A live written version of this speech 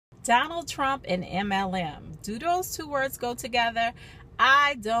Donald Trump and MLM. Do those two words go together?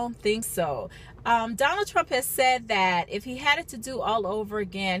 I don't think so. Donald Trump has said that if he had it to do all over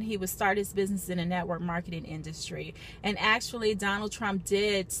again, he would start his business in the network marketing industry. And actually, Donald Trump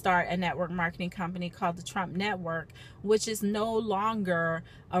did start a network marketing company called the Trump Network, which is no longer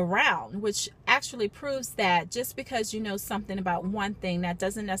around, which actually proves that just because you know something about one thing, that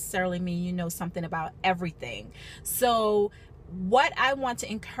doesn't necessarily mean you know something about everything. So what I want to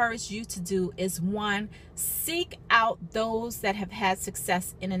encourage you to do is, one, seek out those that have had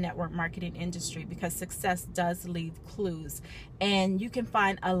success in the network marketing industry, because success does leave clues, and you can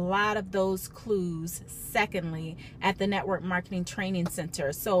find a lot of those clues, secondly, at the Network Marketing Training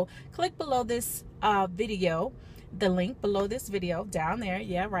Center. So click below this video, the link below this video down there,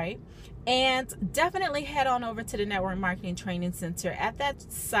 yeah, right, and definitely head on over to the Network Marketing Training Center. At that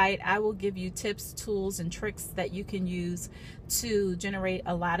site, I will give you tips, tools, and tricks that you can use to generate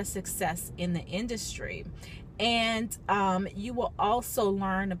a lot of success in the industry. And you will also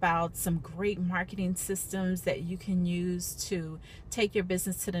learn about some great marketing systems that you can use to take your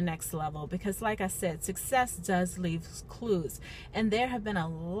business to the next level. Because like I said, success does leave clues. And there have been a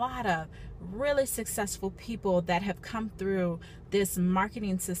lot of really successful people that have come through this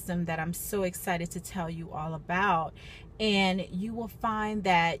marketing system that I'm so excited to tell you all about. And you will find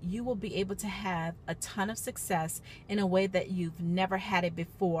that you will be able to have a ton of success in a way that you've never had it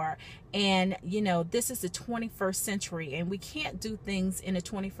before. And you know, this is the 21st century, and we can't do things in the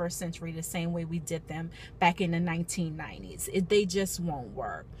 21st century the same way we did them back in the 1990s. They just won't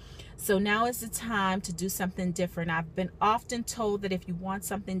work. So now is the time to do something different. I've been often told that if you want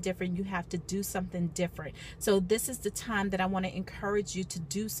something different, you have to do something different. So this is the time that I want to encourage you to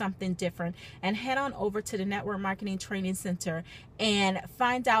do something different, and head on over to the Network Marketing Training Center and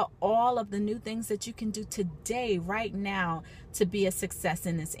find out all of the new things that you can do today, right now, to be a success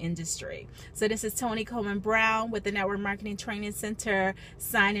in this industry. So this is Toni Coleman Brown with the Network Marketing Training Center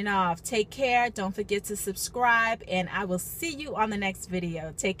signing off. Take care. Don't forget to subscribe, and I will see you on the next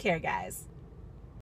video. Take care, guys.